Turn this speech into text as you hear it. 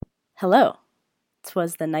Hello.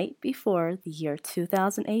 'Twas the night before the year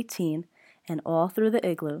 2018, and all through the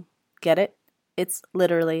igloo. Get it? It's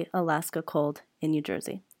literally Alaska cold in New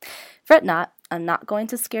Jersey. Fret not, I'm not going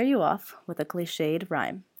to scare you off with a cliched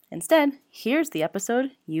rhyme. Instead, here's the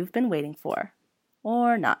episode you've been waiting for.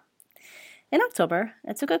 Or not. In October,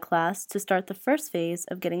 I took a class to start the first phase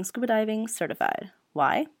of getting scuba diving certified.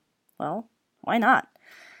 Why? Well, why not?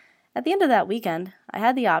 At the end of that weekend, I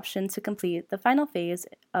had the option to complete the final phase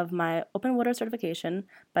of my open water certification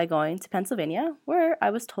by going to Pennsylvania, where I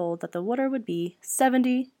was told that the water would be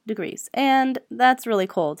 70 degrees, and that's really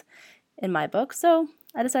cold in my book, so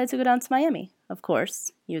I decided to go down to Miami, of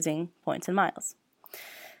course, using points and miles.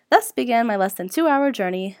 Thus began my less than 2-hour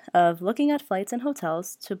journey of looking at flights and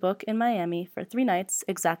hotels to book in Miami for 3 nights,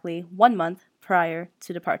 exactly 1 month prior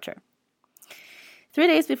to departure. 3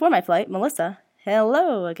 days before my flight, Melissa,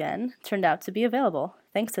 hello again, turned out to be available.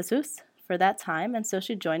 Thanks, Jesus, for that time, and so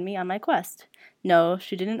she joined me on my quest. No,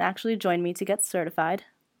 she didn't actually join me to get certified,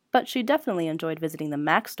 but she definitely enjoyed visiting the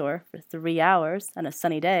Mac store for 3 hours on a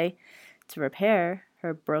sunny day to repair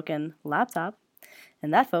her broken laptop.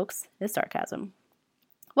 And that, folks, is sarcasm.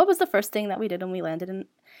 What was the first thing that we did when we landed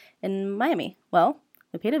in Miami? Well,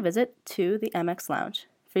 we paid a visit to the MX Lounge.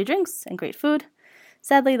 Free drinks and great food.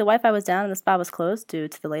 Sadly, the Wi-Fi was down and the spa was closed due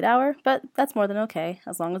to the late hour, but that's more than okay,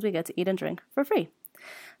 as long as we get to eat and drink for free.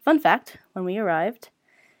 Fun fact, when we arrived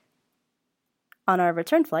on our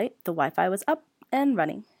return flight, the Wi-Fi was up and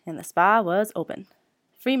running, and the spa was open.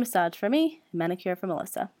 Free massage for me, and manicure for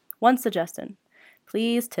Melissa. One suggestion,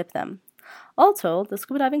 please tip them. All told, the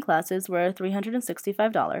scuba diving classes were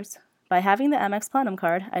 $365. By having the Amex Platinum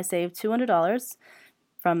card, I saved $200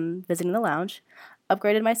 from visiting the lounge,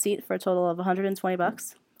 upgraded my seat for a total of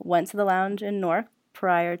 $120, went to the lounge in Newark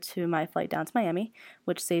prior to my flight down to Miami,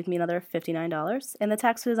 which saved me another $59, and the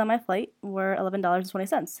taxes on my flight were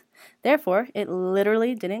 $11.20. Therefore, it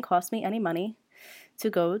literally didn't cost me any money to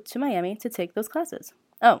go to Miami to take those classes.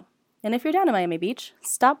 Oh, and if you're down in Miami Beach,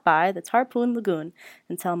 stop by the Tarpon Lagoon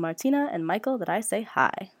and tell Martina and Michael that I say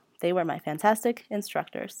hi. They were my fantastic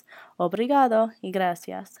instructors. Obrigado y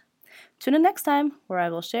gracias. Tune in next time where I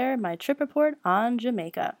will share my trip report on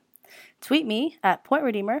Jamaica. Tweet me at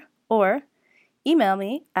PointRedeemer or email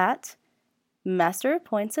me at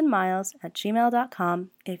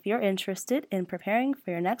masterpointsandmiles@gmail.com if you're interested in preparing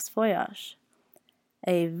for your next voyage.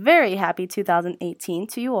 A very happy 2018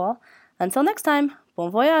 to you all. Until next time, bon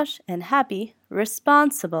voyage and happy,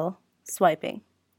 responsible swiping.